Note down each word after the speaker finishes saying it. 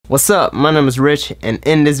What's up? My name is Rich, and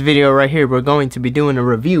in this video right here we're going to be doing a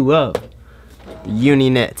review of the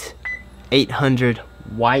Uninet 800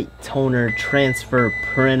 white toner transfer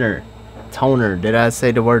printer. Toner, did I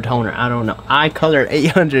say the word toner? I don't know. iColor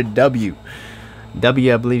 800W.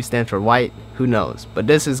 W I believe stands for white, who knows, but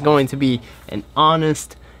this is going to be an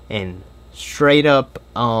honest and straight up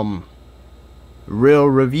real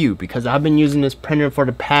review, because I've been using this printer for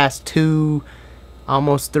the past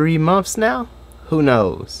almost 3 months now. Who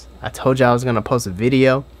knows? I told you I was gonna post a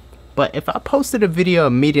video, but if I posted a video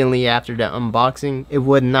immediately after the unboxing, it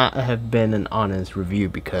would not have been an honest review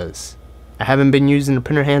because I haven't been using the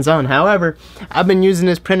printer hands-on. However, I've been using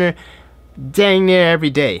this printer dang near every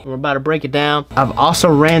day. We're about to break it down. I've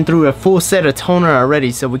also ran through a full set of toner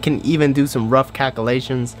already, so we can even do some rough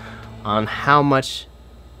calculations on how much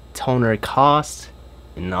toner costs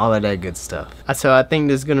and all of that good stuff. So I think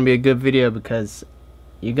this is gonna be a good video because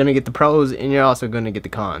you're gonna get the pros and you're also gonna get the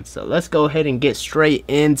cons. So let's go ahead and get straight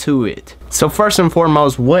into it. So first and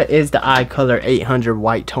foremost, what is the iColor 800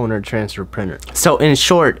 white toner transfer printer? So in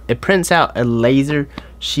short, it prints out a laser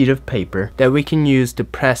sheet of paper that we can use to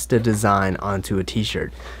press the design onto a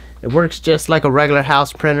t-shirt. It works just like a regular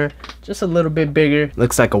house printer, just a little bit bigger.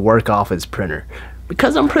 Looks like a work office printer,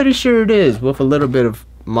 because I'm pretty sure it is, with a little bit of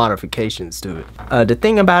modifications to it. The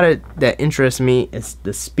thing about it that interests me is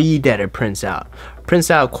the speed that it prints out.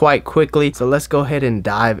 Prints out quite quickly. So let's go ahead and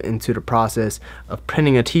dive into the process of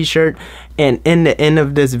printing a t-shirt, and in the end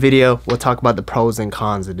of this video we'll talk about the pros and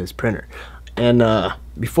cons of this printer. And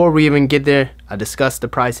before we even get there, I discussed the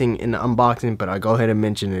pricing in the unboxing, but I'll go ahead and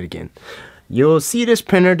mention it again. You'll see this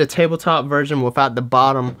printer, the tabletop version without the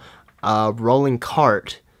bottom rolling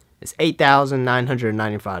cart, it's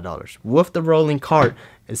 $8,995. With the rolling cart,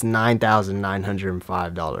 it's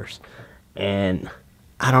 $9,905. And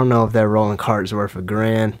I don't know if that rolling cart is worth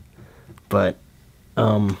 $1,000, but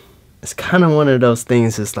it's kind of one of those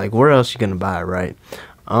things. It's like, where else you gonna buy it, right?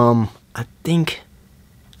 I think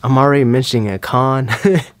I'm already mentioning a con,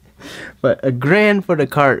 but $1,000 for the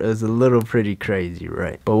cart is a little pretty crazy,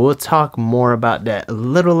 right? But we'll talk more about that a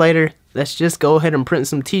little later. Let's just go ahead and print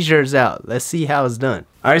some t-shirts out. Let's see how it's done.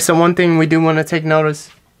 Alright, so one thing we do want to take notice,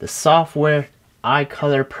 the software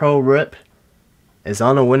iColor Pro Rip is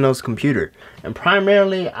on a Windows computer. And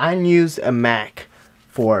primarily I use a Mac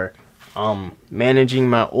for managing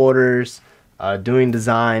my orders, doing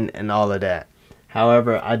design and all of that.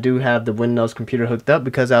 However, I do have the Windows computer hooked up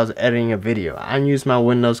because I was editing a video. I use my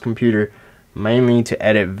Windows computer mainly to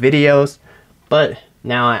edit videos, but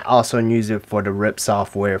now I also use it for the RIP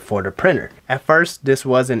software for the printer. At first, this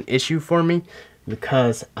was an issue for me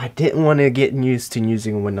because I didn't want to get used to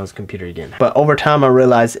using a Windows computer again. But over time, I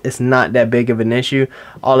realized it's not that big of an issue.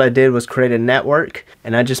 All I did was create a network,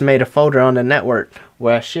 and I just made a folder on the network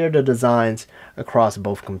where I share the designs across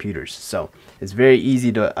both computers. So it's very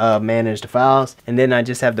easy to manage the files, and then I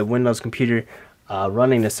just have the Windows computer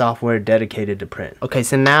running the software dedicated to print. Okay,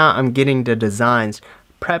 so now I'm getting the designs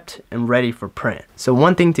prepped and ready for print. So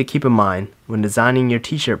one thing to keep in mind when designing your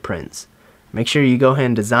t-shirt prints, make sure you go ahead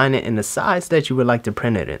and design it in the size that you would like to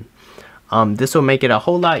print it in. This will make it a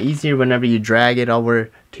whole lot easier whenever you drag it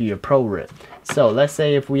over to your Pro Rip. So let's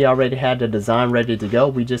say if we already had the design ready to go,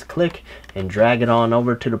 we just click and drag it on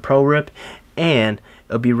over to the Pro Rip and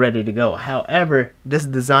it'll be ready to go. However, this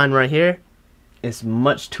design right here is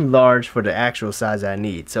much too large for the actual size I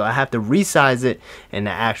need, so I have to resize it in the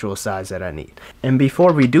actual size that I need. And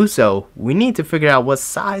before we do so, we need to figure out what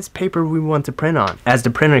size paper we want to print on, as the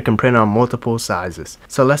printer can print on multiple sizes.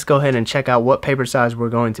 So let's go ahead and check out what paper size we're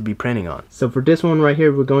going to be printing on. So for this one right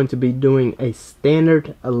here, we're going to be doing a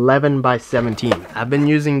standard 11 by 17. I've been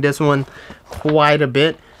using this one quite a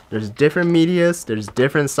bit. There's different medias, there's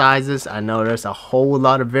different sizes. I know there's a whole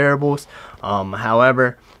lot of variables.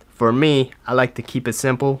 However, for me, I like to keep it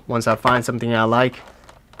simple. Once I find something I like,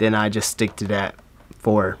 then I just stick to that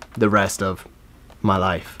for the rest of my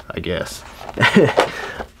life, I guess.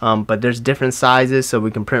 But there's different sizes, so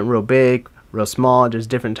we can print real big, real small. There's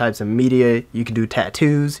different types of media. You can do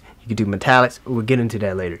tattoos, you can do metallics. We'll get into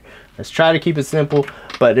that later. Let's try to keep it simple,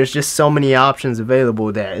 but there's just so many options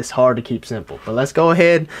available that it's hard to keep simple. But let's go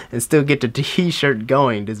ahead and still get the t-shirt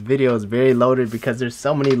going. This video is very loaded because there's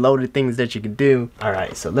so many loaded things that you can do.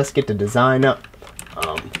 Alright, so let's get the design up.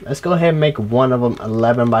 Let's go ahead and make one of them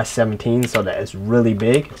 11 by 17 so that it's really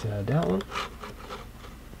big. See that one?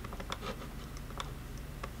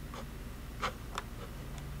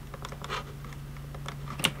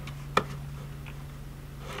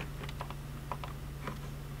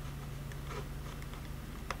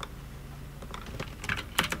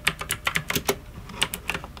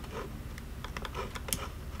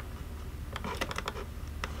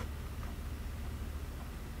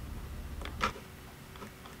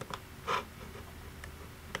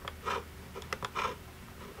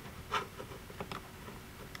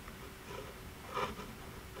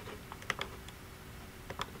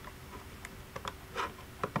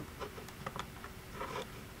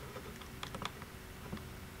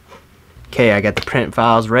 Okay, I got the print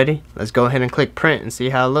files ready. Let's go ahead and click print and see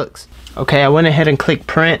how it looks. Okay, I went ahead and clicked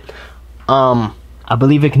print. I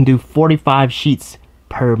believe it can do 45 sheets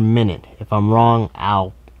per minute. If I'm wrong,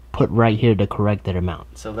 I'll put right here the corrected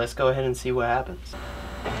amount. So let's go ahead and see what happens.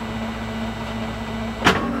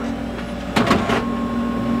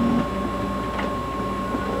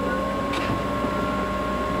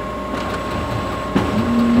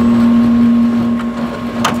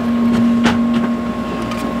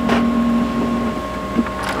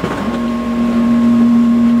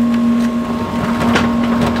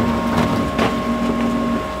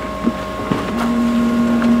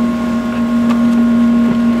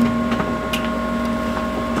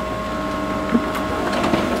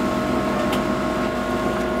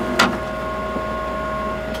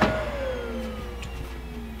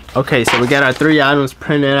 Okay, so we got our 3 items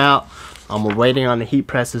printed out. We're waiting on the heat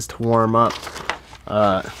presses to warm up.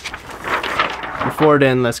 Before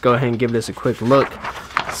then, let's go ahead and give this a quick look.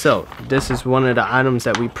 So this is one of the items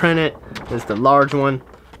that we printed. This is the large one.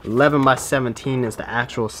 11 by 17 is the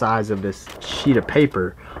actual size of this sheet of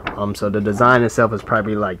paper. So the design itself is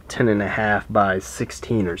probably like 10.5 by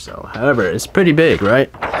 16 or so. However, it's pretty big,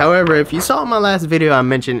 right? However, if you saw in my last video, I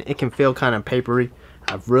mentioned it can feel kind of papery.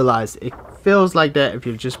 I've realized it feels like that if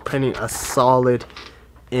you're just printing a solid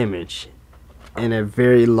image in a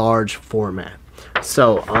very large format.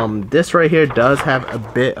 So this right here does have a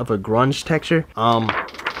bit of a grunge texture,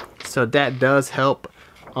 so that does help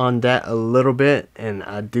on that a little bit, and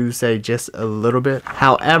I do say just a little bit.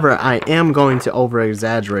 However, I am going to over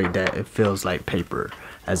exaggerate that it feels like paper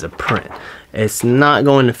as a print. It's not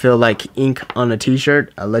going to feel like ink on a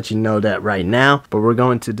t-shirt. I'll let you know that right now, but we're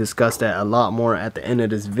going to discuss that a lot more at the end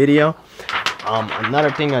of this video.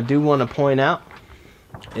 Another thing I do want to point out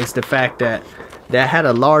is the fact that that had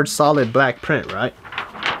a large solid black print, right?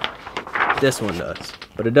 This one does,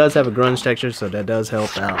 but it does have a grunge texture, so that does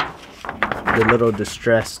help out the little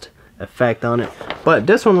distressed effect on it. But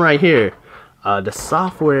this one right here, the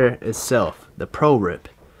software itself, the ProRip,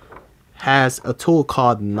 has a tool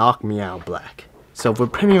called Knock Me Out Black. So if we're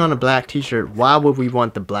printing on a black t-shirt, why would we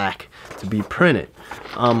want the black to be printed?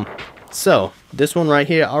 So this one right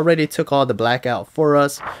here already took all the black out for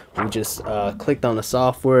us. We just clicked on the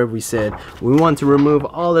software. We said we want to remove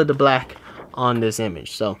all of the black on this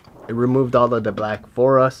image. So it removed all of the black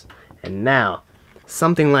for us. And now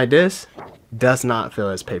something like this does not feel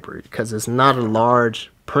as papery because it's not a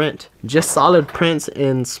large print, just solid prints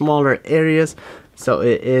in smaller areas. So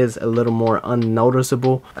it is a little more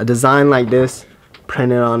unnoticeable. A design like this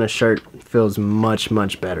printed on a shirt feels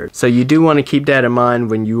much better. So you do want to keep that in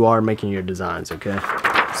mind when you are making your designs, okay?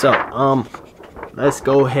 So let's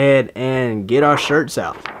go ahead and get our shirts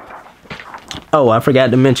out. Oh, I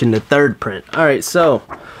forgot to mention the third print. All right, so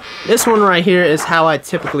this one right here is how I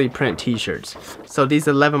typically print t-shirts. So these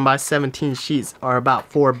 11 by 17 sheets are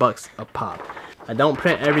about $4 a pop. I don't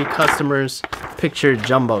print every customer's picture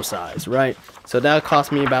jumbo size, right? So that'll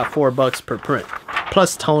cost me about $4 per print,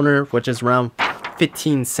 plus toner, which is around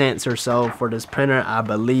 15 cents or so for this printer, I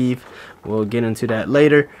believe. We'll get into that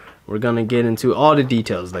later. We're gonna get into all the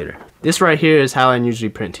details later. This right here is how I usually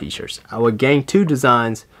print t-shirts. I would gang 2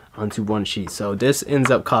 designs onto one sheet. So this ends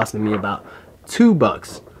up costing me about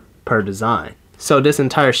 $2 per design. So this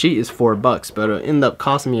entire sheet is $4, but it'll end up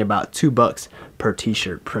costing me about $2 per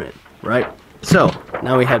t-shirt print, right? So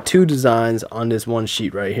now we have 2 designs on this one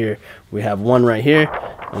sheet right here. We have one right here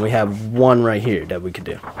and we have one right here that we could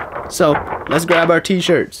do. So let's grab our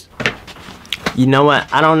t-shirts. You know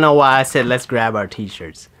what? I don't know why I said let's grab our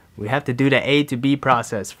t-shirts. We have to do the A to B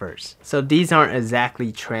process first. So these aren't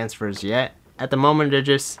exactly transfers yet. At the moment, they're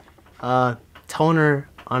just toner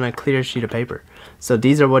on a clear sheet of paper. So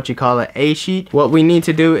these are what you call an A sheet. What we need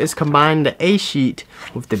to do is combine the A sheet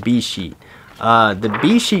with the B sheet. The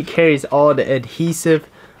B sheet carries all the adhesive.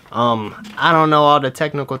 I don't know all the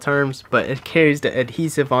technical terms, but it carries the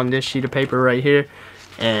adhesive on this sheet of paper right here.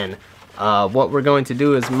 And what we're going to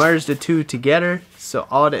do is merge the two together so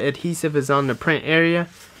all the adhesive is on the print area,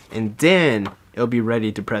 and then it'll be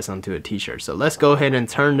ready to press onto a t-shirt. So let's go ahead and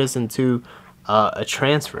turn this into a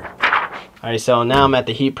transfer. Alright, so now I'm at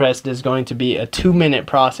the heat press. This is going to be a 2-minute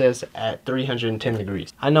process at 310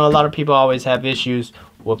 degrees. I know a lot of people always have issues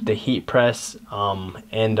with the heat press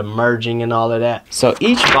and the merging and all of that. So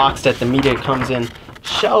each box that the media comes in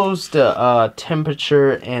shows the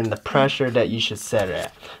temperature and the pressure that you should set it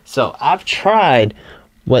at. So I've tried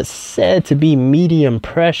what's said to be medium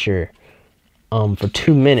pressure for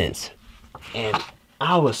 2 minutes, and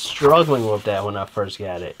I was struggling with that when I first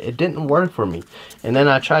got it. It didn't work for me. And then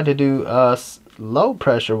I tried to do low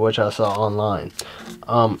pressure, which I saw online.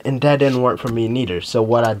 and that didn't work for me neither. So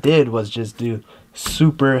what I did was just do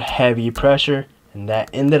super heavy pressure, and that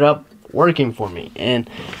ended up working for me. And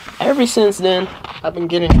ever since then, I've been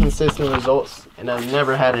getting consistent results, and I've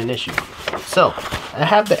never had an issue. So I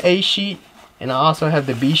have the A sheet, and I also have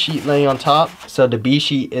the B sheet laying on top. So the B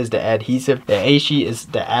sheet is the adhesive, the A sheet is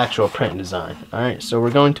the actual print design. Alright, so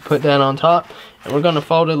we're going to put that on top, and we're going to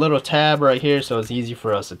fold a little tab right here so it's easy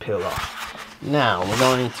for us to peel off. Now we're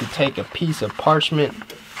going to take a piece of parchment,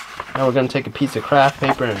 and we're going to take a piece of craft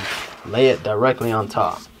paper and lay it directly on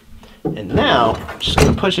top. And now I'm just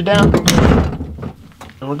going to push it down,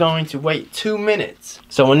 and we're going to wait 2 minutes.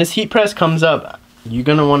 So when this heat press comes up, you're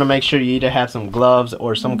going to want to make sure you either have some gloves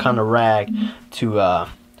or some kind of rag to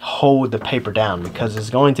hold the paper down, because it's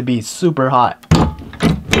going to be super hot.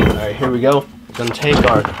 Alright, here we go. We're going to take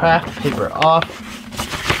our craft paper off.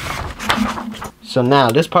 So now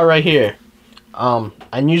this part right here,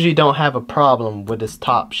 I usually don't have a problem with this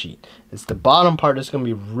top sheet. It's the bottom part that's going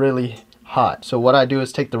to be really hot. So what I do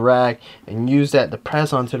is take the rag and use that to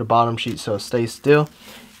press onto the bottom sheet so it stays still,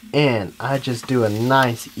 and I just do a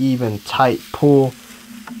nice even tight pull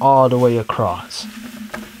all the way across.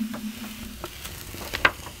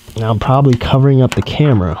 Now I'm probably covering up the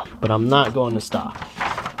camera, but I'm not going to stop.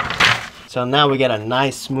 So now we got a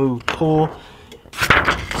nice smooth pull.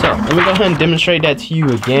 So let me go ahead and demonstrate that to you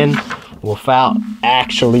again without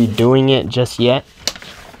actually doing it just yet.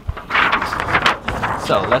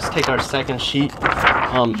 So let's take our second sheet.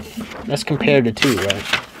 Let's compare the two, right?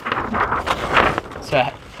 So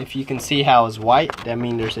if you can see how it's white, that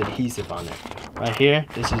means there's adhesive on it. Right here,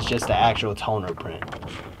 this is just the actual toner print.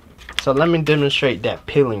 So let me demonstrate that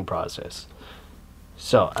peeling process.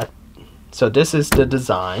 So this is the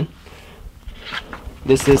design.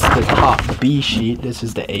 This is the top B sheet. This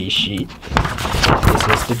is the A sheet. This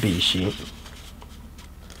is the B sheet.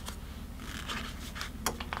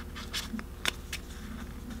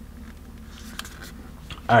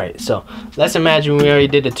 Alright, so let's imagine we already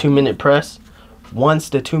did a 2-minute press. Once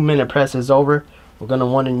the 2-minute press is over, we're going to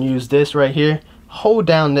want to use this right here. Hold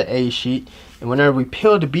down the A sheet, and whenever we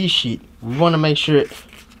peel the B sheet, we want to make sure,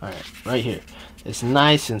 alright, right here, it's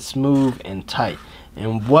nice and smooth and tight.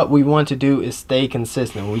 And what we want to do is stay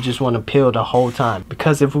consistent. We just want to peel the whole time,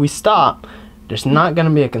 because if we stop, there's not going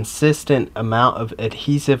to be a consistent amount of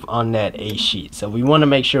adhesive on that A sheet. So we want to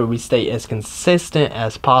make sure we stay as consistent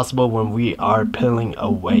as possible when we are peeling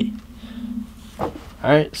away.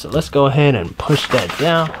 Alright, so let's go ahead and push that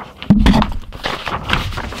down.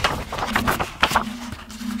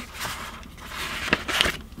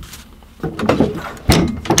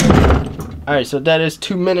 Alright, so that is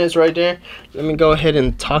 2 minutes right there. Let me go ahead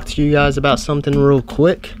and talk to you guys about something real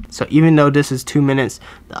quick. So even though this is 2 minutes,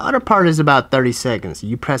 the other part is about 30 seconds.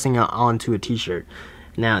 You pressing it onto a t-shirt.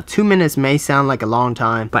 Now 2 minutes may sound like a long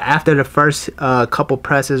time, but after the first couple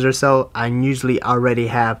presses or so, I usually already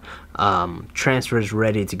have transfers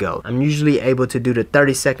ready to go. I'm usually able to do the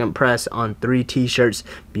 30-second press on 3 t-shirts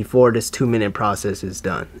before this 2-minute process is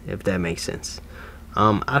done, if that makes sense.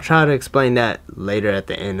 I'll try to explain that later at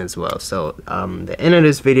the end as well. So the end of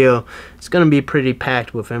this video is going to be pretty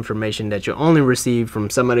packed with information that you'll only receive from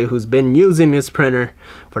somebody who's been using this printer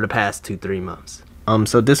for the past 2-3 months.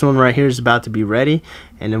 So this one right here is about to be ready,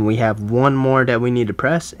 and then we have one more that we need to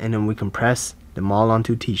press, and then we can press them all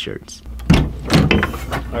onto t-shirts.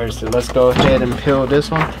 Alright, so let's go ahead and peel this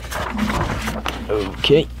one.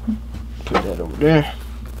 Okay, put that over there.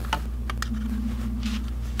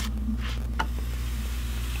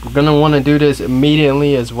 We're going to want to do this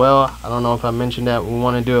immediately as well. I don't know if I mentioned that. We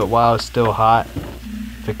want to do it while it's still hot.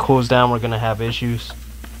 If it cools down, we're going to have issues.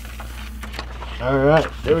 Alright,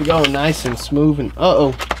 there we go. Nice and smooth. And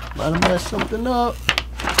uh-oh, might have messed something up.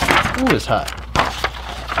 Ooh, it's hot.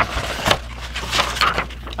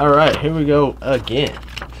 Alright, here we go again.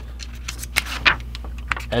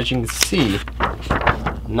 As you can see,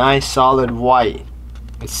 nice solid white,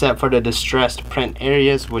 except for the distressed print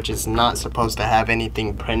areas, which is not supposed to have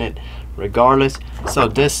anything printed regardless. So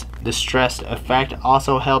this distressed effect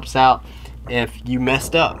also helps out if you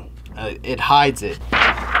messed up. It hides it.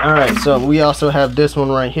 Alright, so we also have this one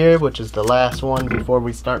right here, which is the last one before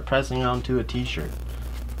we start pressing onto a t-shirt.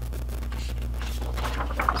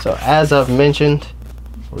 So as I've mentioned,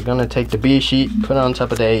 we're going to take the B sheet, put it on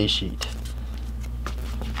top of the A sheet.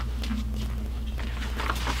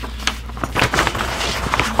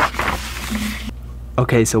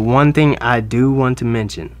 Okay, so one thing I do want to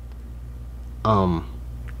mention, and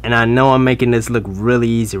I know I'm making this look really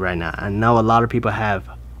easy right now. I know a lot of people have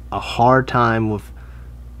a hard time with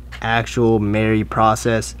actual Mary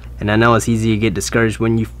process, and I know it's easy to get discouraged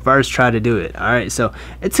when you first try to do it. All right, so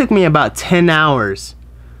it took me about 10 hours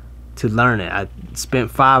to learn it. I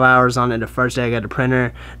spent 5 hours on it the first day I got a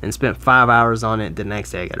printer, and spent 5 hours on it the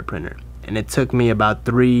next day I got a printer, and it took me about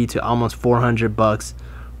 $300 to almost $400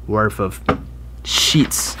 worth of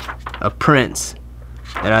sheets of prints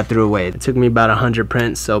that I threw away. It took me about 100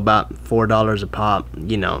 prints, so about $4 a pop,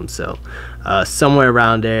 you know, so somewhere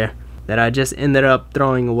around there, that I just ended up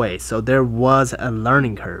throwing away. So there was a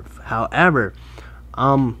learning curve. However,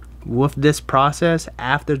 with this process,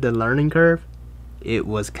 after the learning curve, it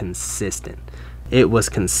was consistent. It was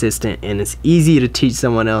consistent, and it's easy to teach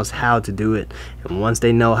someone else how to do it, and once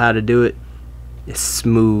they know how to do it, it's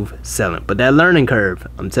smooth sailing. But that learning curve,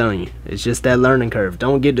 I'm telling you, it's just that learning curve.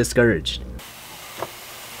 Don't get discouraged.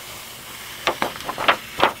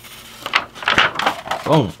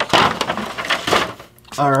 Boom.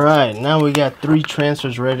 Alright, now we got 3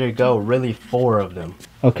 transfers ready to go, really 4 of them.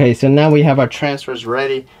 Okay, so now we have our transfers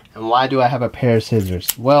ready, and why do I have a pair of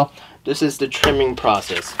scissors? Well, this is the trimming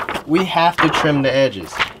process. We have to trim the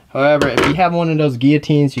edges. However, if you have one of those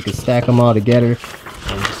guillotines, you can stack them all together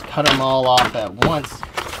and just cut them all off at once.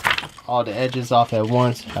 All the edges off at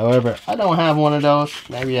once. However, I don't have one of those.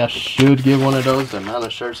 Maybe I should get one of those. The amount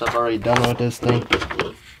of shirts I've already done with this thing.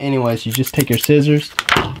 Anyways, you just take your scissors,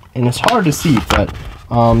 and it's hard to see, but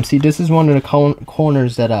see, this is one of the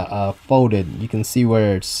corners that I folded. You can see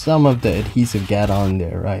where some of the adhesive got on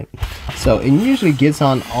there, right? So it usually gets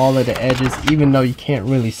on all of the edges, even though you can't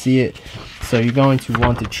really see it. So you're going to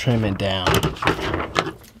want to trim it down.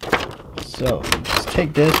 So just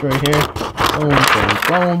take this right here, boom, boom,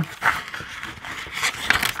 boom.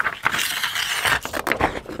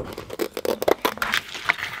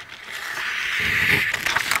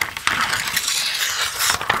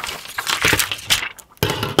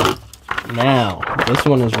 Now, this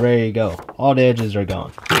one is ready to go. All the edges are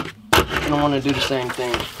gone. I don't want to do the same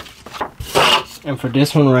thing. And for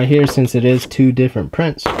this one right here, since it is 2 different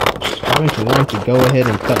prints, I'm going to want to go ahead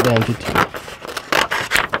and cut that into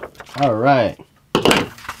 2. Alright.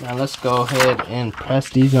 Now let's go ahead and press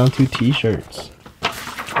these onto t-shirts.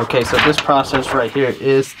 Okay, so this process right here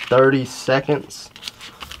is 30 seconds.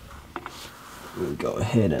 Let me go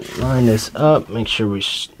ahead and line this up. Make sure we're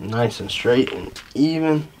nice and straight and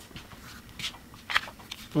even.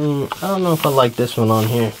 I don't know if I like this one on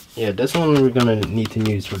here. Yeah, this one we're gonna need to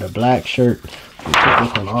use for the black shirt. Take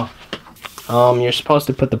this one off. You're supposed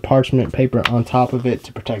to put the parchment paper on top of it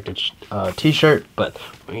to protect the t-shirt, but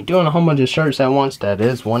when you're doing a whole bunch of shirts at once, that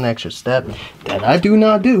is one extra step that I do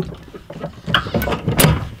not do.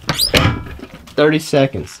 30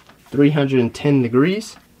 seconds, 310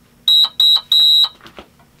 degrees.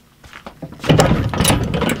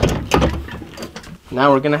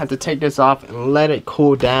 Now we're gonna have to take this off and let it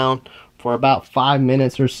cool down for about 5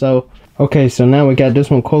 minutes or so. Okay, so now we got this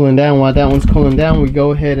one cooling down. While that one's cooling down, we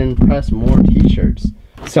go ahead and press more t-shirts.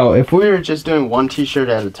 So if we were just doing one t-shirt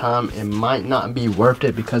at a time, it might not be worth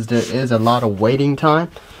it because there is a lot of waiting time.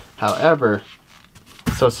 However,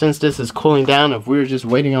 so since this is cooling down, if we were just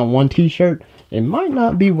waiting on one t-shirt, it might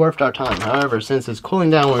not be worth our time. However, since it's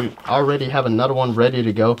cooling down, we already have another one ready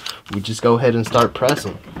to go. We just go ahead and start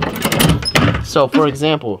pressing. So for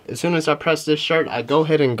example, as soon as I press this shirt, I go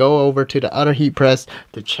ahead and go over to the other heat press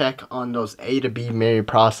to check on those A to B marry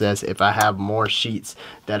process if I have more sheets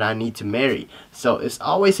that I need to marry. So it's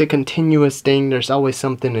always a continuous thing. There's always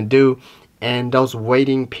something to do, and those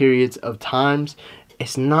waiting periods of times,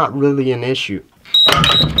 it's not really an issue.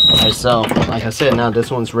 Alright, so like I said, now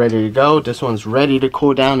this one's ready to go. This one's ready to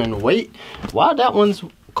cool down and wait. While that one's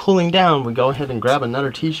cooling down, we go ahead and grab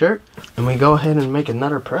another t-shirt and we go ahead and make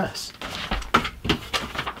another press.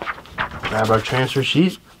 Grab our transfer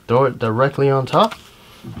sheet, throw it directly on top,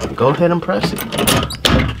 go ahead and press it.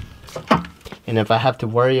 And if I have to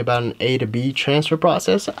worry about an A to B transfer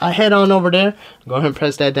process, I head on over there, go ahead and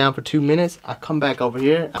press that down for 2 minutes. I come back over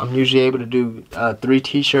here. I'm usually able to do 3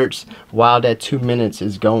 t-shirts while that 2 minutes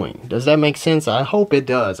is going. Does that make sense? I hope it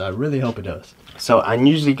does. I really hope it does. So I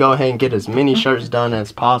usually go ahead and get as many shirts done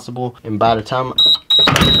as possible, and by the time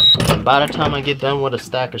I get done with a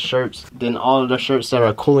stack of shirts, then all of the shirts that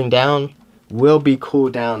are cooling down will be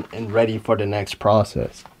cooled down and ready for the next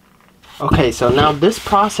process. Okay, so now this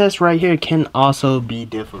process right here can also be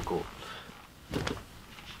difficult.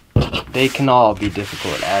 They can all be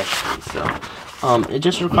difficult actually. So it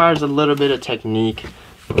just requires a little bit of technique,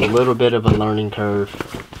 a little bit of a learning curve.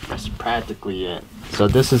 That's practically it. So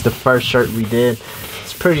this is the first shirt we did.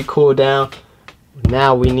 It's pretty cool down.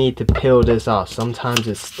 Now we need to peel this off. Sometimes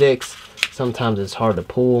it sticks, sometimes it's hard to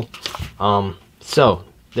pull. So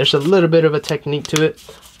there's a little bit of a technique to it.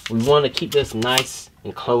 we want to keep this nice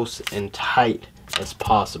and close and tight as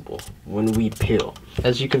possible when we peel.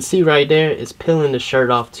 As you can see right there, it's peeling the shirt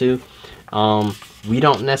off too. We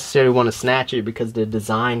don't necessarily want to snatch it because the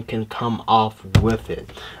design can come off with it.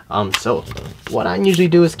 So what I usually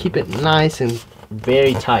do is keep it nice and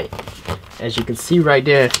very tight. As you can see right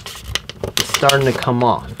there, it's starting to come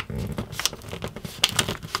off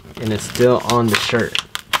and it's still on the shirt.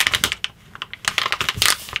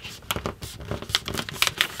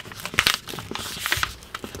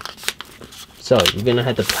 So you're gonna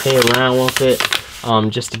have to play around with it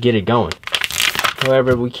just to get it going.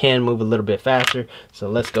 However, we can move a little bit faster, so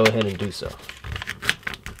let's go ahead and do so.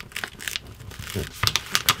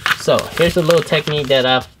 So here's a little technique that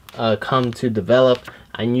I've come to develop.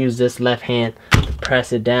 I use this left hand to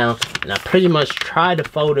press it down, and I pretty much try to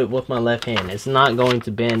fold it with my left hand. It's not going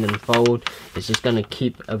to bend and fold. It's just going to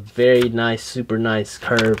keep a very nice, super nice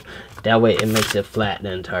curve. That way it makes it flat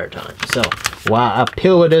the entire time. So while I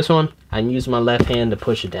peel with this one, I use my left hand to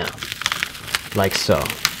push it down, like so.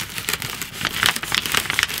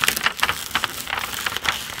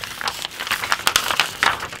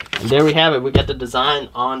 And there we have it. We got the design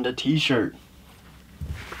on the t-shirt.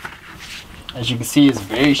 As you can see, it's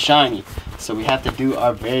very shiny. So we have to do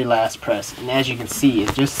our very last press. And as you can see,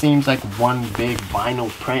 it just seems like one big vinyl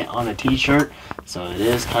print on a t-shirt. So it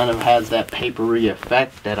is kind of has that papery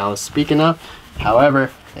effect that I was speaking of.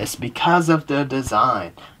 However, it's because of the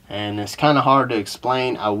design. And it's kind of hard to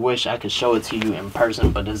explain. I wish I could show it to you in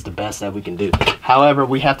person, but it's the best that we can do. However,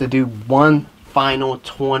 we have to do one final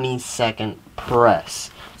 20-second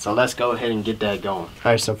press. So let's go ahead and get that going.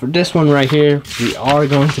 Alright, so for this one right here, we are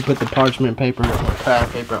going to put the parchment paper or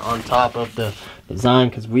craft paper on top of the design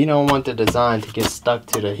because we don't want the design to get stuck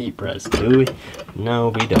to the heat press, do we? No,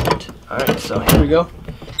 we don't. Alright, so here we go.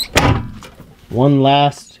 One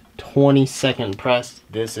last 20-second press.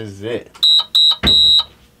 This is it.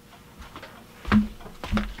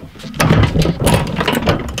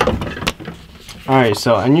 Alright,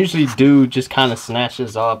 so I usually do just kind of snatch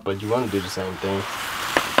this off, but you want to do the same thing.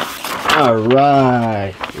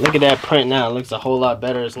 Alright, look at that print now. It looks a whole lot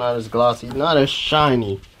better. It's not as glossy, not as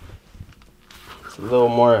shiny. It's a little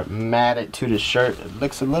more matted to the shirt. It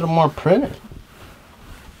looks a little more printed.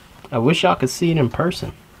 I wish y'all could see it in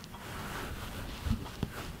person.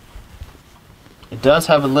 It does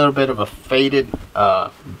have a little bit of a faded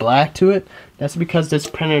black to it. That's because this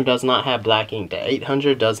printer does not have black ink. The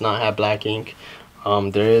 800 does not have black ink.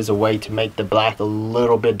 There is a way to make the black a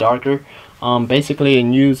little bit darker. Basically,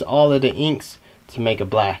 and use all of the inks to make it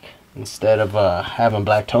black instead of having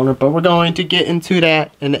black toner. But we're going to get into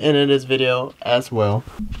that in the end of this video as well.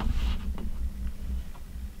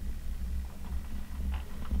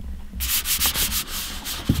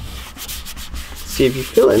 See if you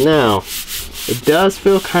feel it now. It does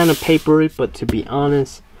feel kind of papery, but to be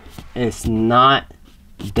honest, it's not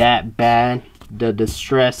that bad. The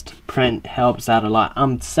distressed print helps out a lot.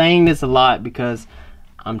 I'm saying this a lot because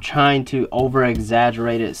I'm trying to over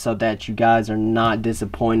exaggerate it so that you guys are not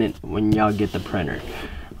disappointed when y'all get the printer.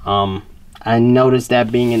 I noticed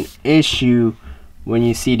that being an issue when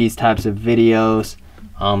you see these types of videos.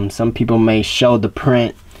 Some people may show the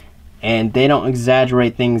print and they don't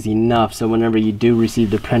exaggerate things enough, so whenever you do receive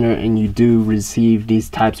the printer and you do receive these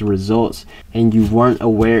types of results and you weren't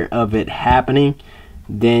aware of it happening,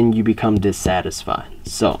 then you become dissatisfied.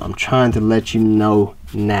 So I'm trying to let you know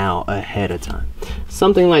now ahead of time.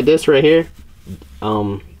 Something like this right here,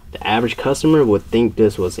 the average customer would think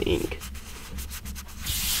this was ink.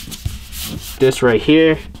 This right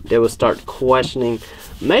here, they will start questioning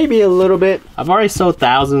maybe a little bit. I've already sold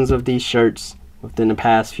thousands of these shirts within the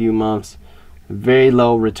past few months. Very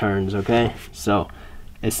low returns, okay? So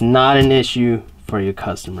it's not an issue for your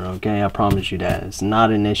customer, okay? I promise you that. It's not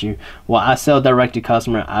an issue. Well, I sell direct to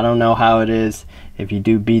customer. I don't know how it is if you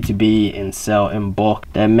do B2B and sell in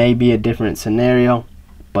bulk. That may be a different scenario,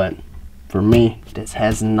 but for me, this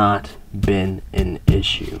has not been an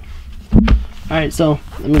issue. Alright, so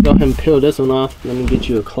let me go ahead and peel this one off. Let me get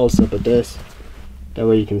you a close-up of this. That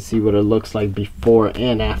way you can see what it looks like before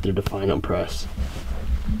and after the final press.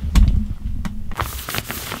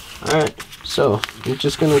 Alright, so I'm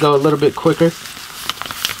just gonna go a little bit quicker.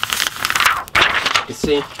 You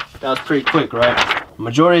see, that was pretty quick, right?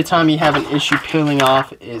 Majority of the time you have an issue peeling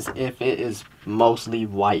off is if it is mostly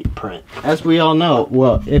white print. As we all know,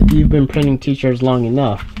 well, if you've been printing t-shirts long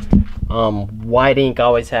enough, white ink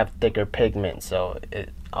always have thicker pigment, so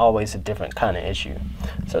it's always a different kind of issue.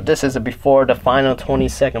 So this is a before the final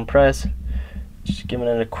 20-second press. Just giving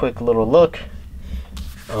it a quick little look.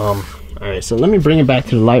 Alright, so let me bring it back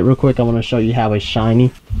to the light real quick. I want to show you how it's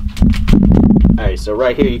shiny. Alright, so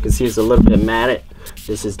right here you can see it's a little bit matted.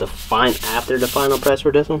 This is the after the final press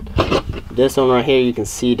for this one. This one right here you can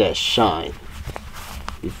see that shine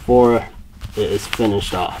before it is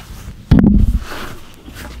finished off.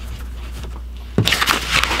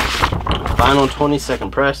 Final 20-second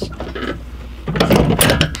press.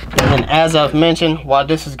 And as I've mentioned, while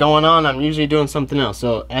this is going on, I'm usually doing something else.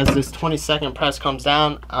 So as this 20-second press comes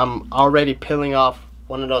down, I'm already peeling off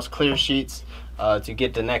one of those clear sheets to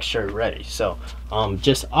get the next shirt ready. So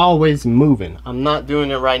just always moving. I'm not doing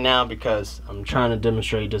it right now because I'm trying to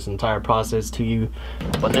demonstrate this entire process to you,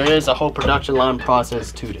 but there is a whole production line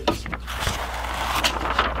process to this.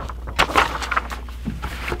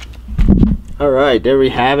 All right, there we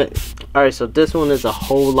have it. All right, so this one is a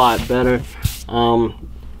whole lot better.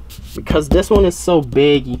 Because this one is so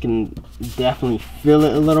big, you can definitely feel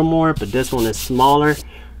it a little more, but this one is smaller.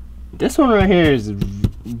 This one right here is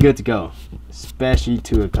good to go, especially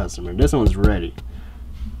to a customer. This one's ready.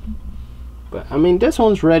 But I mean, this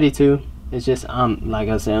one's ready too. It's just, like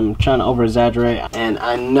I said, I'm trying to over exaggerate, and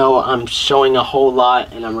I know I'm showing a whole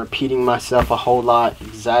lot and I'm repeating myself a whole lot,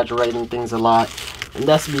 exaggerating things a lot, and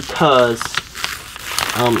that's because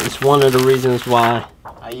it's one of the reasons why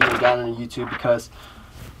I even got into YouTube, because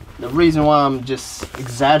the reason why I'm just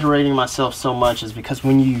exaggerating myself so much is because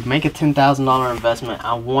when you make a $10,000 investment,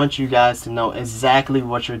 I want you guys to know exactly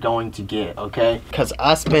what you're going to get, okay? Because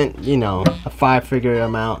I spent, you know, a 5-figure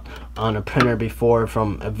amount on a printer before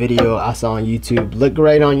from a video I saw on YouTube. Looked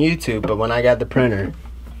great on YouTube, but when I got the printer,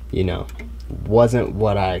 you know, wasn't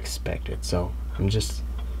what I expected. So I'm just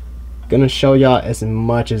gonna show y'all as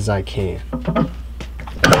much as I can.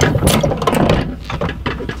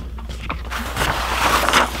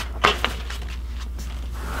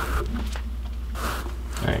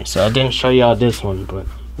 Alright, so I didn't show y'all this one, but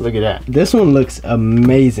look at that. This one looks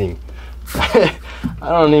amazing. I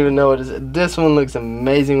don't even know what it is. This one looks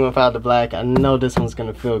amazing without the black. I know this one's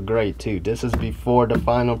gonna feel great too. This is before the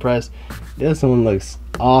final press. This one looks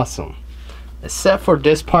awesome, except for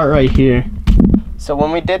this part right here. So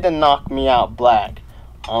when we did the knock me out black,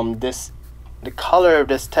 the color of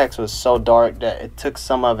this text was so dark that it took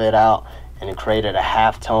some of it out and it created a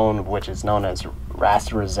halftone, which is known as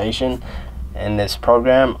rasterization in this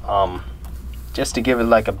program, just to give it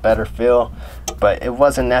like a better feel, but it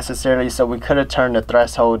wasn't necessarily. So we could have turned the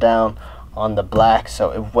threshold down on the black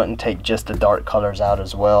so it wouldn't take just the dark colors out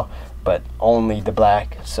as well, but only the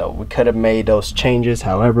black. So we could have made those changes,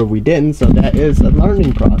 however we didn't, so that is a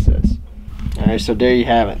learning process. All right, so there you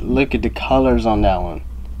have it. Look at the colors on that one.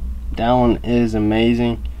 That one is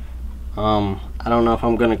amazing. I don't know if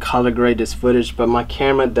I'm gonna color grade this footage, but my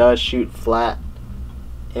camera does shoot flat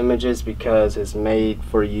images because it's made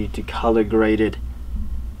for you to color grade it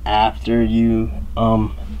after you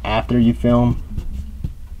film.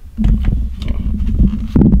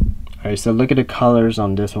 Alright, so look at the colors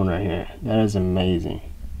on this one right here. That is amazing.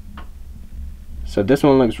 So this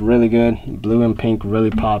one looks really good. Blue and pink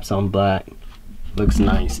really pops on black. Looks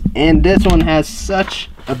nice. And this one has such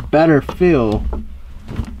a better feel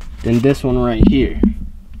than this one right here,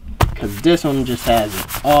 because this one just has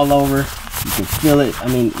it all over. You can feel it. I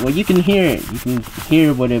mean, well, you can hear it. You can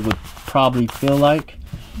hear what it would probably feel like.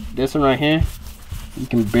 This one right here, you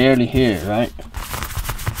can barely hear it, right?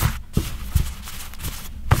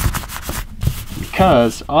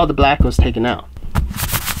 Because all the black was taken out.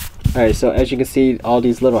 Alright, so as you can see, all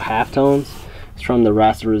these little halftones, it's from the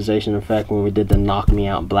rasterization effect when we did the knock me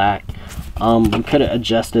out black. We could have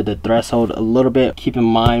adjusted the threshold a little bit. Keep in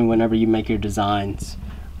mind whenever you make your designs,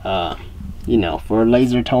 you know, for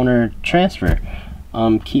laser toner transfer,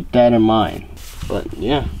 keep that in mind. But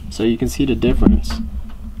yeah, so you can see the difference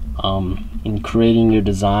in creating your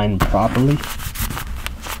design properly.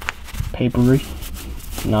 Papery,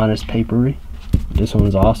 not as papery. This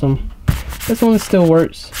one's awesome. This one still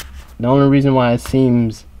works. The only reason why it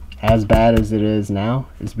seems as bad as it is now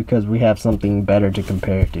is because we have something better to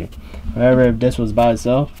compare it to. However, if this was by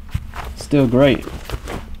itself, still great.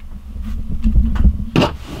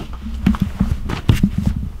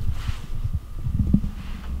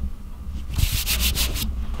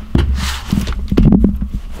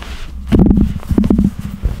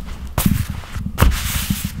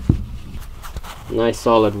 Nice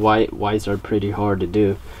solid white. Whites are pretty hard to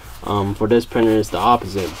do. For this printer, it's the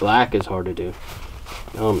opposite. Black is hard to do.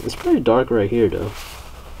 It's pretty dark right here though.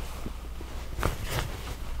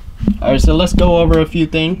 Alright, so let's go over a few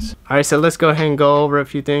things. Alright, so let's go ahead and go over a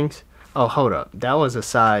few things. Oh, hold up. That was a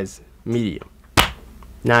size medium.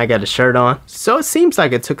 Now I got a shirt on. So it seems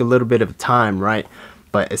like it took a little bit of time, right?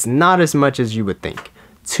 But it's not as much as you would think.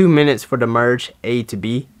 2 minutes for the merge A to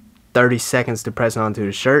B, 30 seconds to press onto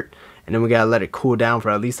the shirt, and then we gotta let it cool down for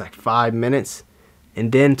at least like 5 minutes,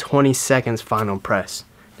 and then 20 seconds final press.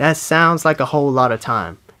 That sounds like a whole lot of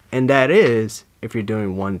time, and that is if you're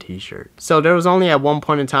doing one t-shirt. So there was only at one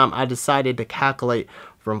point in time I decided to calculate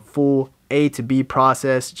from full A to B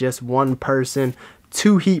process, just one person,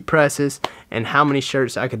 2 heat presses, and how many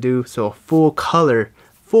shirts I could do. So a full color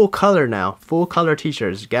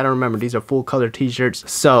t-shirts. You gotta remember, these are full color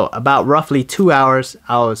t-shirts. So about roughly 2 hours,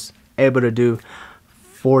 I was able to do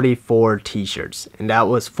 44 t-shirts, and that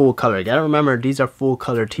was full color. You gotta remember, these are full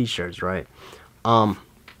color t-shirts, right?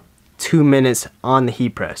 2 minutes on the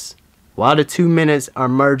heat press. While the 2 minutes are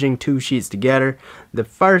merging 2 sheets together, the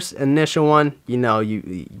first initial one, you know,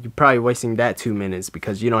 you're probably wasting that 2 minutes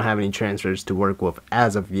because you don't have any transfers to work with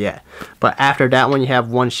as of yet. But after that one, you have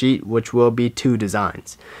 1 sheet, which will be 2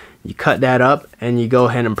 designs. You cut that up and you go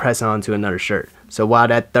ahead and press it onto another shirt. So while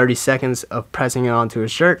that 30 seconds of pressing it onto a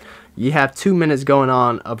shirt, you have 2 minutes going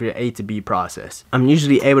on of your A to B process. I'm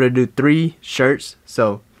usually able to do 3 shirts,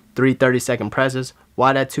 so 3 30-second presses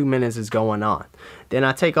while that 2 minutes is going on. Then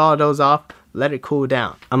I take all those off, let it cool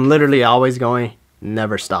down. I'm literally always going,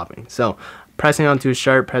 never stopping. So pressing onto a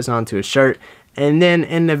shirt, and then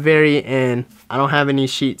in the very end, I don't have any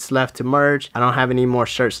sheets left to merge. I don't have any more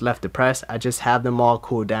shirts left to press. I just have them all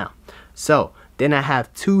cool down. So then I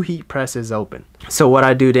have 2 heat presses open. So what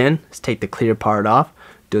I do then is take the clear part off,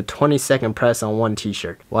 do a 20-second press on 1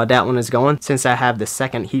 t-shirt. While that one is going, since I have the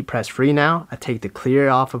second heat press free now, I take the clear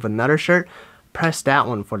off of another shirt, press that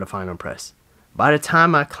one for the final press. By the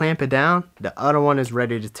time I clamp it down, the other one is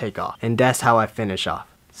ready to take off, and that's how I finish off.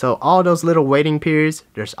 So all those little waiting periods,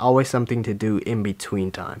 there's always something to do in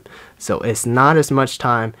between time. So it's not as much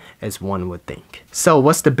time as one would think. So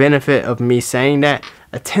what's the benefit of me saying that?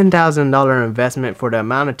 A $10,000 investment for the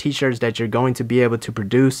amount of t-shirts that you're going to be able to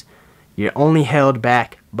produce, you're only held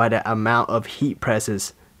back by the amount of heat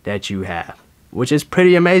presses that you have, which is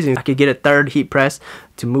pretty amazing. I could get a 3rd heat press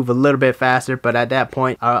to move a little bit faster, but at that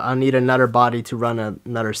point, I'll need another body to run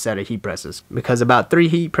another set of heat presses, because about 3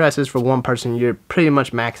 heat presses for 1 person, you're pretty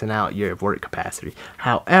much maxing out your work capacity.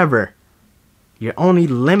 However, you're only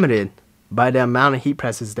limited by the amount of heat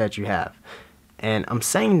presses that you have. And I'm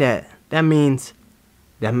saying that means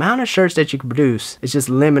the amount of shirts that you can produce is just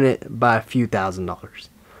limited by a few $1,000s.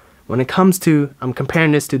 When it comes to, I'm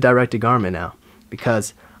comparing this to direct-to-garment now,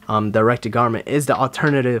 because direct-to-garment is the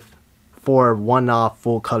alternative for one-off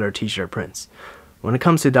full-color t-shirt prints. When it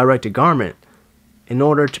comes to direct-to-garment, in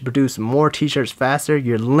order to produce more t-shirts faster,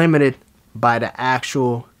 you're limited by the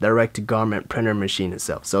actual direct-to-garment printer machine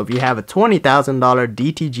itself. So if you have a $20,000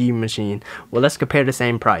 DTG machine, well, let's compare the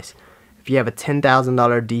same price. If you have a $10,000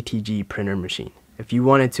 DTG printer machine, if you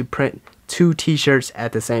wanted to print 2 t-shirts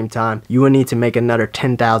at the same time, you would need to make another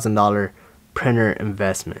 $10,000 printer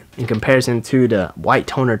investment. In comparison to the white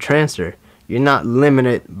toner transfer, you're not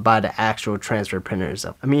limited by the actual transfer printer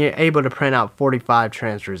itself. I mean, you're able to print out 45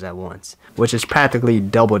 transfers at once, which is practically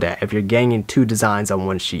double that if you're ganging 2 designs on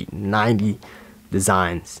 1 sheet, 90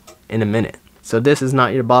 designs in a minute. So this is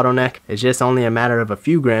not your bottleneck. It's just only a matter of a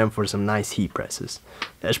few grams for some nice heat presses.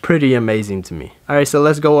 That's pretty amazing to me. Alright, so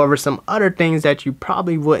let's go over some other things that you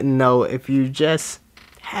probably wouldn't know if you just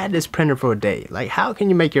had this printer for a day. Like, how can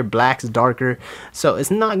you make your blacks darker? So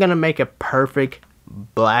it's not gonna make a perfect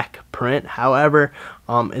black print. However,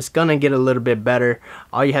 it's gonna get a little bit better.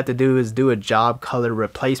 All you have to do is do a job color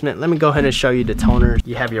replacement. Let me go ahead and show you the toners.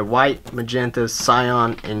 You have your white, magenta,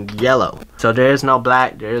 cyan, and yellow. So there is no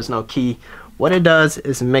black, there is no key. What it does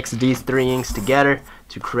is mix these 3 inks together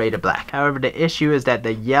to create a black. However, the issue is that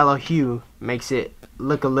the yellow hue makes it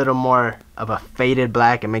look a little more of a faded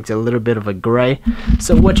black. It makes it a little bit of a gray.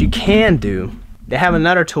 So what you can do, they have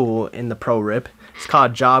another tool in the Pro Rip. It's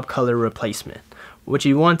called Job Color Replacement. What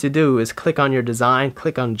you want to do is click on your design,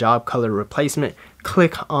 click on Job Color Replacement,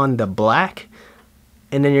 click on the black,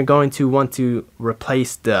 and then you're going to want to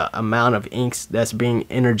replace the amount of inks that's being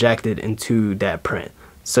interjected into that print.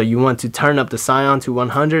 So you want to turn up the cyan to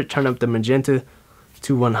 100, turn up the magenta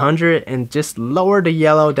to 100, and just lower the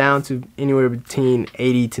yellow down to anywhere between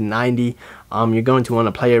 80 to 90. You're going to want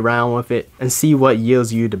to play around with it and see what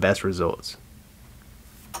yields you the best results.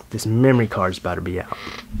 This memory card's about to be out.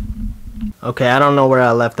 Okay, I don't know where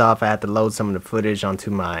I left off. I had to load some of the footage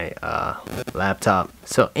onto my laptop.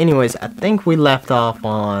 So anyways, I think we left off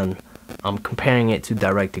on comparing it to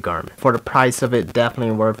direct-to-garment. For the price of it,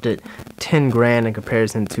 definitely worth it. 10 grand in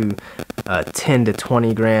comparison to 10 to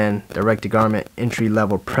 20 grand direct-to-garment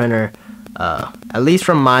entry-level printer. At least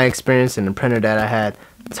from my experience in the printer that I had,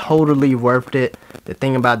 totally worth it. The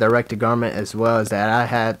thing about direct-to-garment as well is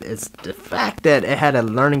that it's the fact that it had a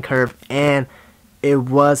learning curve and it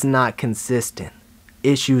was not consistent.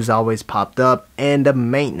 issues always popped up, and the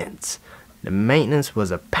maintenance. The maintenance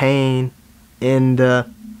was a pain in the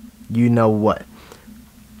you know what.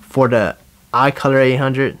 For the iColor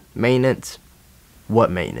 800 maintenance,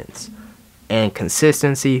 what maintenance? And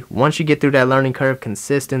consistency. Once you get through that learning curve,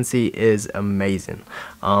 consistency is amazing.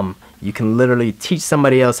 You can literally teach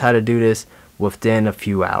somebody else how to do this within a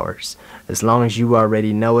few hours. As long as you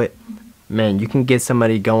already know it, man, you can get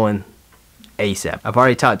somebody going ASAP. I've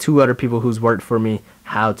already taught 2 other people who's worked for me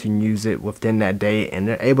how to use it within that day, and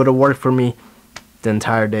they're able to work for me the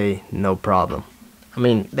entire day, no problem. I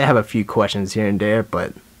mean, they have a few questions here and there,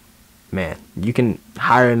 but man, you can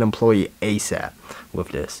hire an employee ASAP with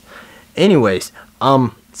this. Anyways,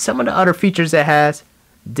 some of the other features it has: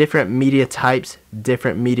 different media types,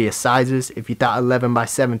 different media sizes. If you thought 11 by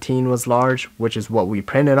 17 was large, which is what we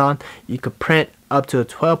printed on, you could print up to a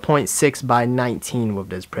 12.6 by 19 with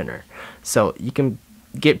this printer. So you can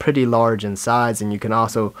get pretty large in size, and you can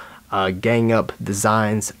also gang up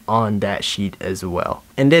designs on that sheet as well.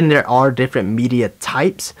 And then there are different media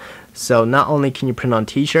types. So not only can you print on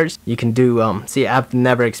t-shirts, you can do, see, I've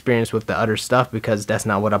never experienced with the other stuff because that's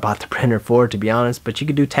not what I bought the printer for, to be honest, but you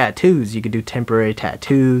could do tattoos. You could do temporary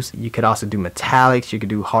tattoos. You could also do metallics. You could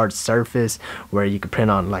do hard surface, where you could print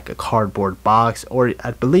on like a cardboard box, or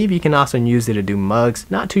I believe you can also use it to do mugs.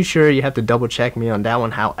 Not too sure. You have to double check me on that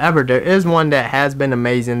one. However, there is one that has been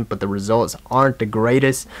amazing, but the results aren't the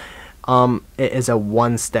greatest. It is a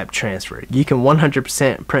one-step transfer. You can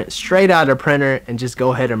 100% print straight out of the printer and just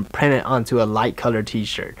go ahead and print it onto a light color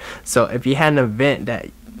t-shirt. So if you had an event that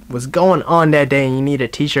was going on that day and you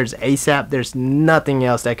needed t-shirts ASAP, there's nothing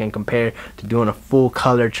else that can compare to doing a full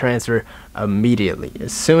color transfer immediately.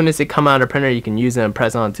 As soon as it come out of the printer, you can use it and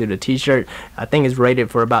press onto the t-shirt. I think it's rated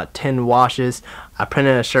for about 10 washes. I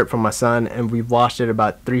printed a shirt for my son and we washed it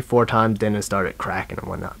about 3-4 times, then it started cracking and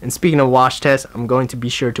whatnot. And speaking of wash tests, I'm going to be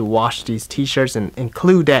sure to wash these t-shirts and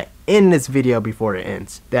include that in this video before it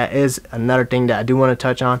ends. That is another thing that I do want to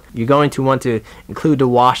touch on. You're going to want to include the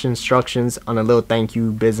wash instructions on a little thank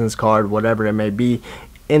you business card, whatever it may be,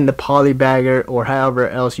 in the poly bagger or however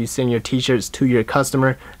else you send your t-shirts to your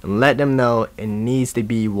customer, and let them know it needs to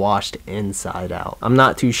be washed inside out. I'm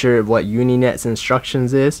not too sure what Unit's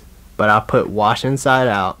instructions is, but I'll put wash inside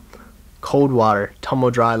out, cold water, tumble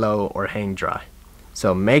dry low, or hang dry.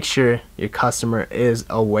 So make sure your customer is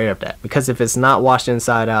aware of that, because if it's not washed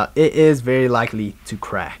inside out, it is very likely to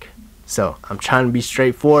crack. So I'm trying to be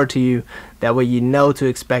straightforward to you, that way you know to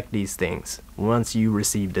expect these things once you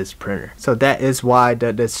receive this printer. So that is why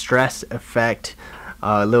the stress effect,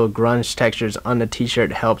 little grunge textures on the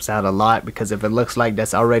t-shirt helps out a lot, because if it looks like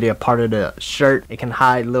that's already a part of the shirt, it can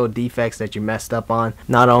hide little defects that you messed up on.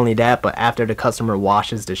 Not only that, but after the customer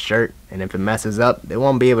washes the shirt, and if it messes up, they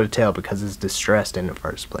won't be able to tell because it's distressed in the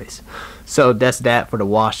first place. So that's that for the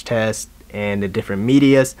wash test and the different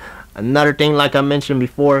medias. Another thing, like I mentioned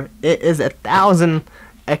before, it is $1,000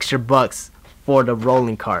 extra bucks for the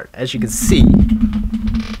rolling cart. As you can see,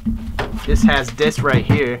 this has this right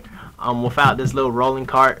here. Without this little rolling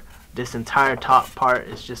cart, this entire top part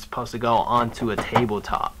is just supposed to go onto a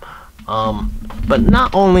tabletop. But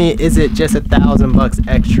not only is it just $1,000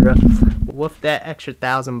 extra, with that extra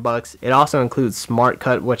 $1,000, it also includes Smart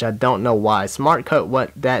Cut, which I don't know why. Smart Cut,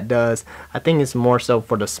 what that does, I think it's more so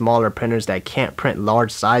for the smaller printers that can't print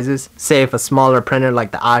large sizes. Say if a smaller printer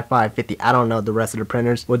like the i550, I don't know the rest of the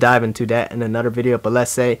printers, we'll dive into that in another video, but let's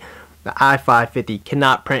say the i550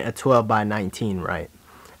 cannot print a 12 by 19, right?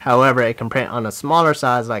 However, it can print on a smaller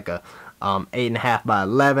size like a 8.5 by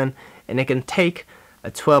 11, and it can take a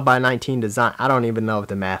 12 by 19 design. I don't even know if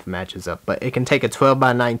the math matches up, but it can take a 12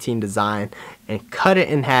 by 19 design and cut it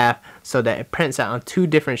in half so that it prints out on 2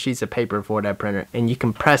 different sheets of paper for that printer, and you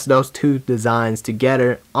can press those 2 designs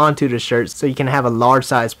together onto the shirt so you can have a large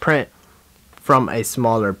size print from a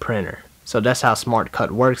smaller printer. So that's how Smart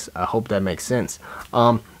Cut works. I hope that makes sense.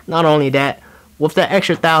 Not only that, with the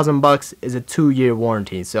extra $1,000 is a 2-year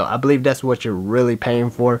warranty, so I believe that's what you're really paying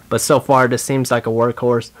for. But so far, this seems like a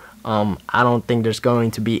workhorse. I don't think there's going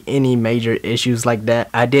to be any major issues like that.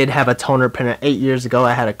 I did have a toner printer 8 years ago.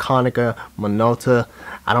 I had a Konica Minolta.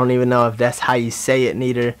 I don't even know if that's how you say it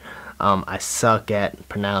neither. I suck at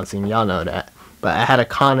pronouncing, y'all know that. But I had a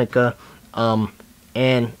Konica,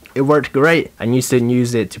 and it worked great. I used to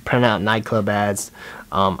use it to print out nightclub ads.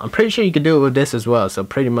 I'm pretty sure you could do it with this as well. So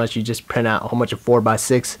pretty much you just print out a whole bunch of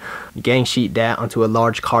 4x6, gang sheet that onto a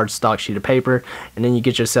large cardstock sheet of paper, and then you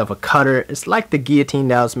get yourself a cutter. It's like the guillotine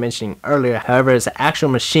that I was mentioning earlier. However, it's an actual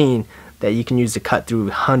machine that you can use to cut through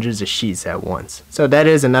hundreds of sheets at once. So that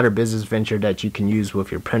is another business venture that you can use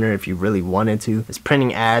with your printer if you really wanted to. It's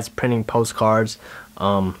printing ads, printing postcards,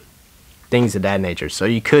 things of that nature. So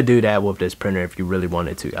you could do that with this printer if you really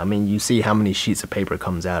wanted to. I mean, you see how many sheets of paper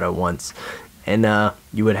comes out at once, and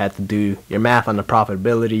you would have to do your math on the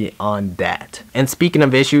profitability on that. And speaking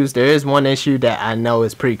of issues, there is one issue that I know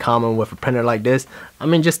is pretty common with a printer like this. I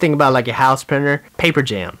mean, just think about like a house printer, paper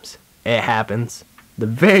jams. It happens. The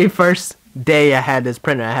very first day I had this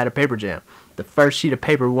printer, I had a paper jam. The first sheet of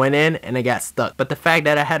paper went in and it got stuck. But the fact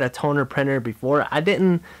that I had a toner printer before, I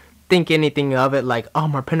didn't think anything of it like, oh,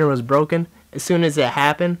 my printer was broken. As soon as it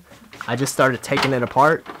happened, I just started taking it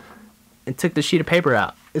apart and took the sheet of paper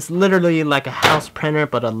out. It's literally like a house printer,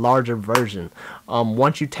 but a larger version.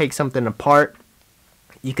 Once you take something apart,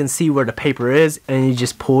 you can see where the paper is, and you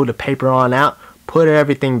just pull the paper on out, put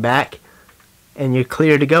everything back, and you're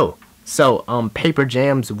clear to go. So paper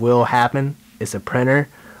jams will happen. It's a printer.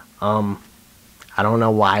 I don't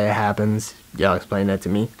know why it happens. Y'all explain that to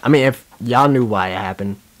me. I mean, if y'all knew why it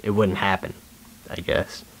happened, it wouldn't happen, I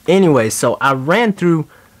guess. Anyway, so I ran through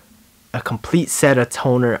a complete set of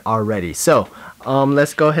toner already. So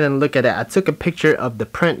let's go ahead and look at it. I took a picture of the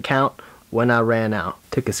print count when I ran out.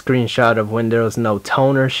 Took a screenshot of when there was no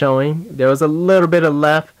toner showing. There was a little bit of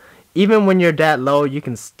left. Even when you're that low, you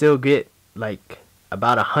can still get like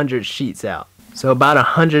about 100 sheets out. So about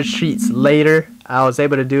 100 sheets later, I was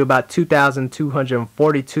able to do about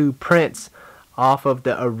 2,242 prints off of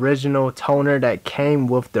the original toner that came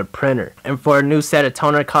with the printer. And for a new set of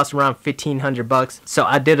toner, it costs around 1,500 bucks. So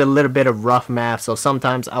I did a little bit of rough math. So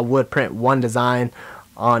sometimes I would print one design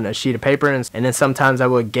on a sheet of paper, and then sometimes I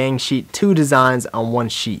would gang sheet 2 designs on one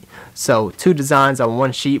sheet. So 2 designs on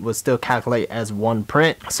one sheet would still calculate as one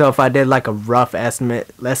print. So if I did like a rough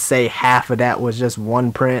estimate, let's say half of that was just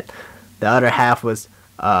one print, the other half was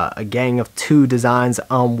a gang of 2 designs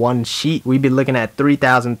on one sheet, we'd be looking at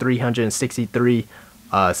 3,363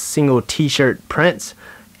 single t-shirt prints,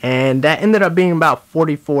 and that ended up being about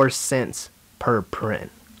 44 cents per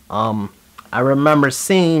print. I remember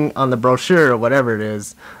seeing on the brochure or whatever it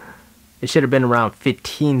is, it should have been around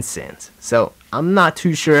 15 cents. So I'm not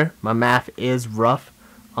too sure. My math is rough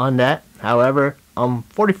on that. However,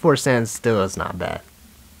 44 cents still is not bad.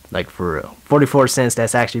 Like for real, 44 cents,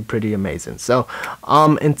 that's actually pretty amazing. So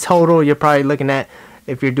in total, you're probably looking at,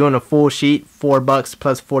 if you're doing a full sheet, $4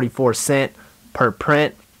 plus 44 cents per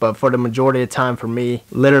print. But for the majority of the time, for me,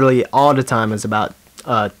 literally all the time, is about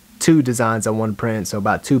 2 designs on one print, so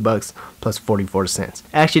about $2 plus 44 cents.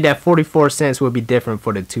 Actually, that 44 cents will be different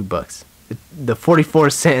for the $2. The 44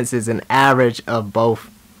 cents is an average of both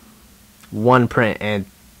one print and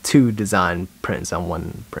 2 design prints on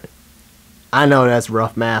one print. I know that's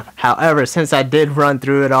rough math. However, since I did run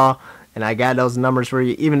through it all and I got those numbers for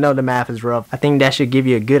you, even though the math is rough, I think that should give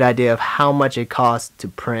you a good idea of how much it costs to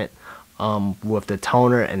print with the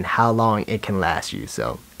toner and how long it can last you.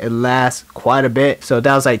 So it lasts quite a bit. So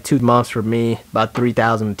that was like 2 months for me, about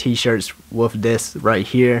 3,000 t-shirts with this right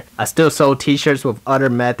here. I still sold t-shirts with other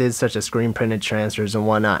methods such as screen printed transfers and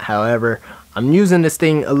whatnot. However, I'm using this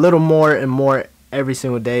thing a little more and more every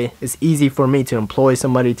single day. It's easy for me to employ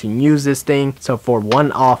somebody to use this thing. So for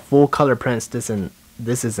one-off full color prints, this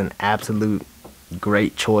is an absolute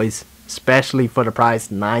great choice, especially for the price,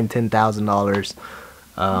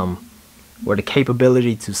 $9,000-$10,000, where the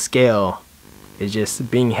capability to scale is just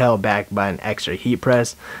being held back by an extra heat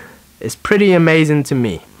press. It's pretty amazing to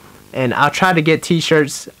me. And I'll try to get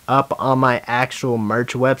t-shirts up on my actual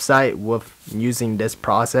merch website with using this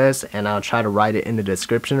process, and I'll try to write it in the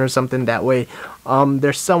description or something. That way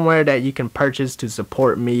there's somewhere that you can purchase to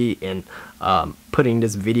support me in putting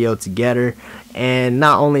this video together. And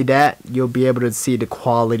not only that, you'll be able to see the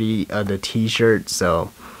quality of the t-shirt. So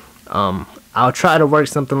I'll try to work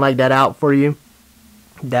something like that out for you.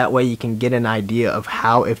 That way you can get an idea of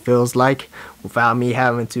how it feels like without me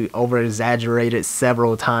having to over exaggerate it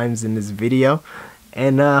several times in this video.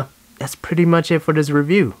 And that's pretty much it for this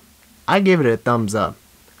review. I give it a thumbs up.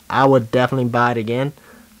 I would definitely buy it again.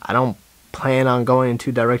 I don't plan on going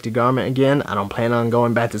into direct to garment again. I don't plan on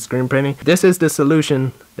going back to screen printing. This is the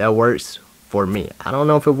solution that works for me. I don't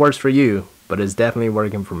know if it works for you, but it's definitely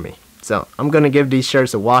working for me. So I'm gonna give these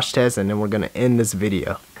shirts a wash test, and then we're gonna end this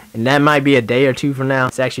video. And that might be a day or two from now.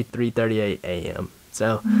 It's actually 3:38 a.m.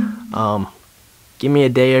 So give me a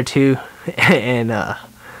day or two and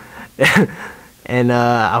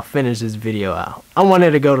I'll finish this video out. I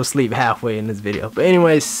wanted to go to sleep halfway in this video. But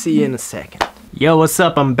anyways, see you in a second. Yo, what's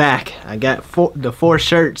up? I'm back. I got the 4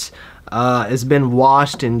 shirts. It's been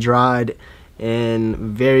washed and dried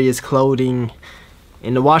in various clothing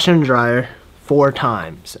in the washer and dryer 4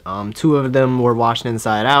 times. 2 of them were washed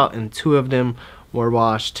inside out, and 2 of them were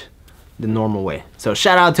washed the normal way. So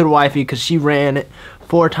shout out to the wifey, because she ran it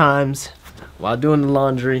 4 times while doing the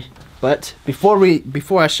laundry. But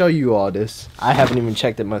before I show you all this, I haven't even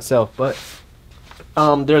checked it myself, but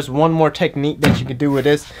there's one more technique that you can do with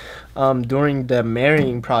this during the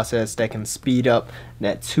marrying process that can speed up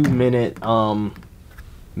that 2-minute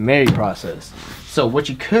marry process. So what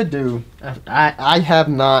you could do, I have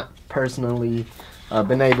not personally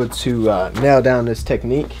been able to nail down this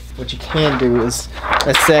technique. What you can do is,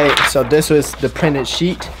 let's say, so this was the printed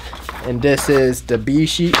sheet and this is the B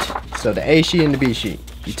sheet, so the A sheet and the B sheet.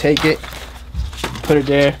 You take it, you put it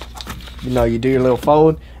there, you know, you do your little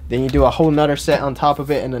fold, then you do a whole nother set on top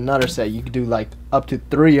of it and another set. You can do like up to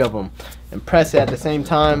 3 of them and press it at the same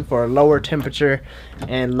time for a lower temperature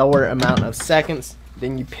and lower amount of seconds.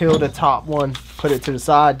 Then you peel the top one, put it to the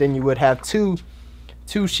side, then you would have two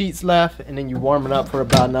sheets left, and then you warm it up for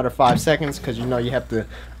about another 5 seconds because you know you have to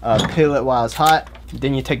peel it while it's hot.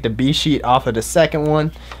 Then you take the B sheet off of the second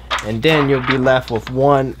one, and then you'll be left with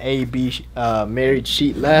one AB married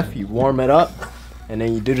sheet left. You warm it up, and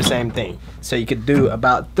then you do the same thing. So you could do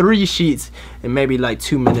about 3 sheets in maybe like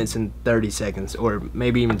 2 minutes and 30 seconds, or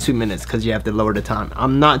maybe even 2 minutes because you have to lower the time.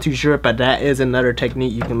 I'm not too sure, but that is another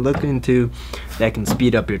technique you can look into that can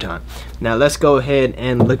speed up your time. Now let's go ahead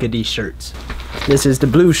and look at these shirts. This is the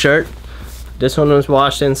blue shirt. This one was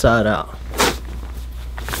washed inside out.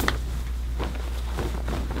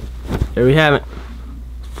 There we have it.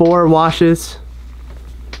 4 washes.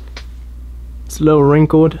 It's a little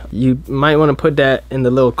wrinkled. You might want to put that in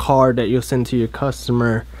the little card that you'll send to your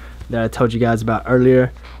customer that I told you guys about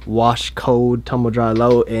earlier. Wash cold, tumble dry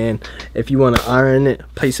low, and if you want to iron it,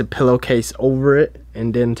 place a pillowcase over it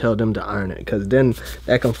and then tell them to iron it, because then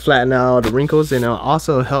that can flatten out all the wrinkles, and it'll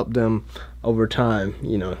also help them over time,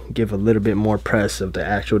 you know, give a little bit more press of the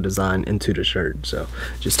actual design into the shirt. So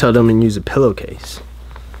just tell them to use a pillowcase.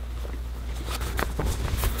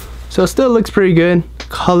 So it still looks pretty good.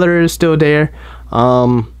 Color is still there.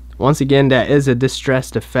 Once again, that is a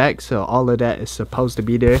distressed effect, so all of that is supposed to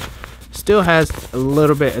be there. Still has a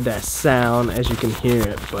little bit of that sound as you can hear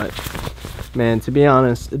it, but man, to be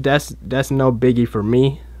honest, that's no biggie for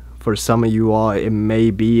me. For some of you all, it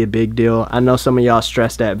may be a big deal. I know some of y'all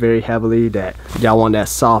stress that very heavily, that y'all want that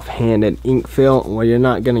soft-handed ink feel. Well, you're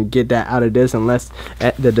not gonna get that out of this unless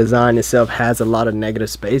the design itself has a lot of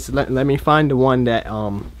negative space. Let me find the one that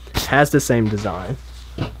has the same design.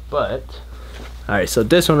 But alright, so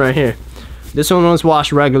this one right here, this one was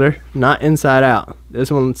washed regular, not inside out.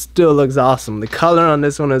 This one still looks awesome. The color on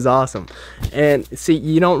this one is awesome. And see,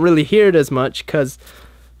 you don't really hear it as much because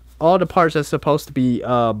all the parts that's supposed to be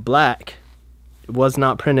black was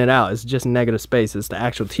not printed out. It's just negative space. It's the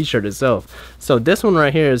actual t-shirt itself. So this one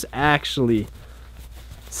right here is actually,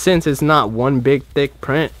 since it's not one big thick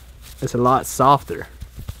print, it's a lot softer.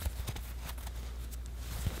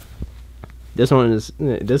 This one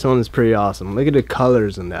is pretty awesome. Look at the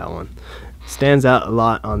colors in that one. Stands out a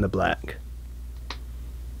lot on the black.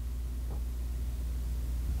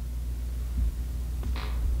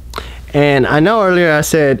 And I know earlier I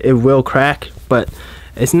said it will crack, but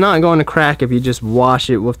it's not going to crack if you just wash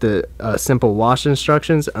it with the simple wash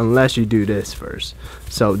instructions, unless you do this first.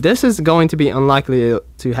 So this is going to be unlikely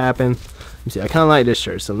to happen. Let me see, I kind of like this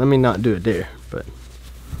shirt, so let me not do it there, but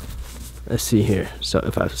let's see here. So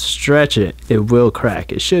if I stretch it, it will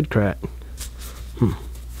crack. It should crack.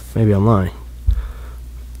 Maybe I'm lying.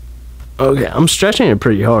 Okay, I'm stretching it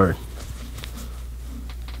pretty hard.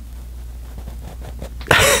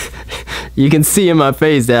 You can see in my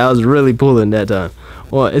face that I was really pulling that time.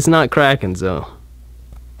 Well, it's not cracking, so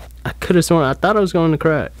I could have sworn, I thought it was going to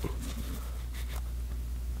crack.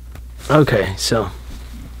 Okay, so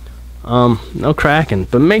no cracking,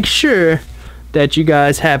 but make sure that you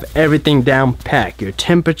guys have everything down pat. Your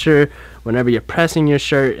temperature, whenever you're pressing your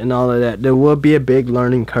shirt and all of that. There will be a big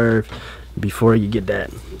learning curve before you get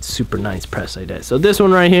that super nice press like that. So this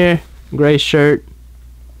one right here, gray shirt,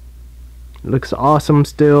 looks awesome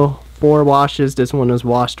still. 4 washes. This one is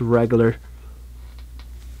washed regular.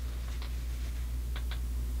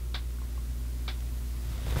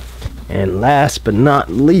 And last but not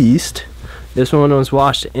least, this one was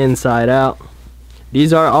washed inside out.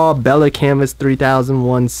 These are all Bella Canvas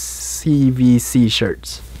 3001 CVC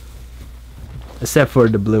shirts, except for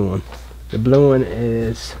the blue one. The blue one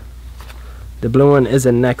is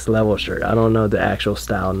a next level shirt. I don't know the actual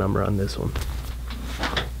style number on this one.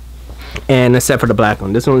 And except for the black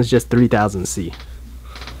one, this one is just 3000C.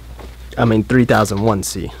 I mean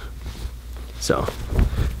 3001C. So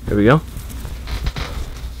there we go.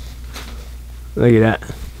 Look at that.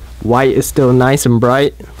 White is still nice and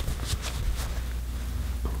bright.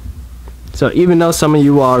 So even though some of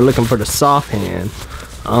you are looking for the soft hand,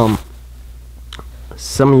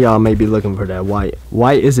 some of y'all may be looking for that white.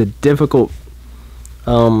 White is a difficult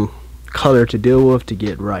color to deal with, to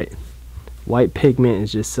get right. White pigment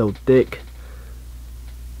is just so thick.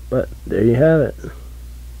 But there you have it.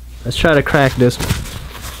 Let's try to crack this one.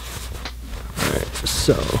 Alright,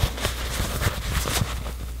 so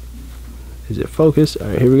is it focused?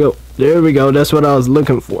 Alright, here we go. There we go. That's what I was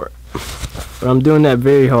looking for. But I'm doing that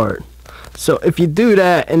very hard. So if you do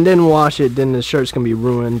that and then wash it, then the shirt's gonna be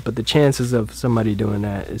ruined. But the chances of somebody doing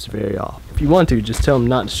that is very off. If you want to, just tell them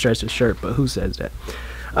not to stretch the shirt, but who says that?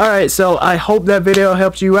 Alright, so I hope that video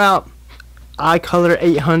helped you out. iColor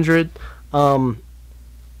 800.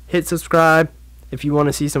 Hit subscribe if you want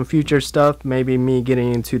to see some future stuff. Maybe me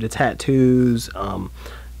getting into the tattoos,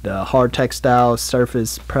 the hard textile,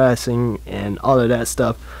 surface pressing, and all of that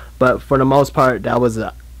stuff. But for the most part, that was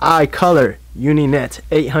a iColor Uninet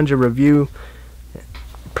 800 review,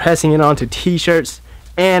 pressing it onto t-shirts,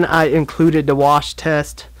 and I included the wash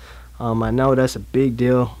test. I know that's a big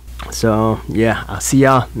deal. So yeah, I'll see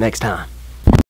y'all next time.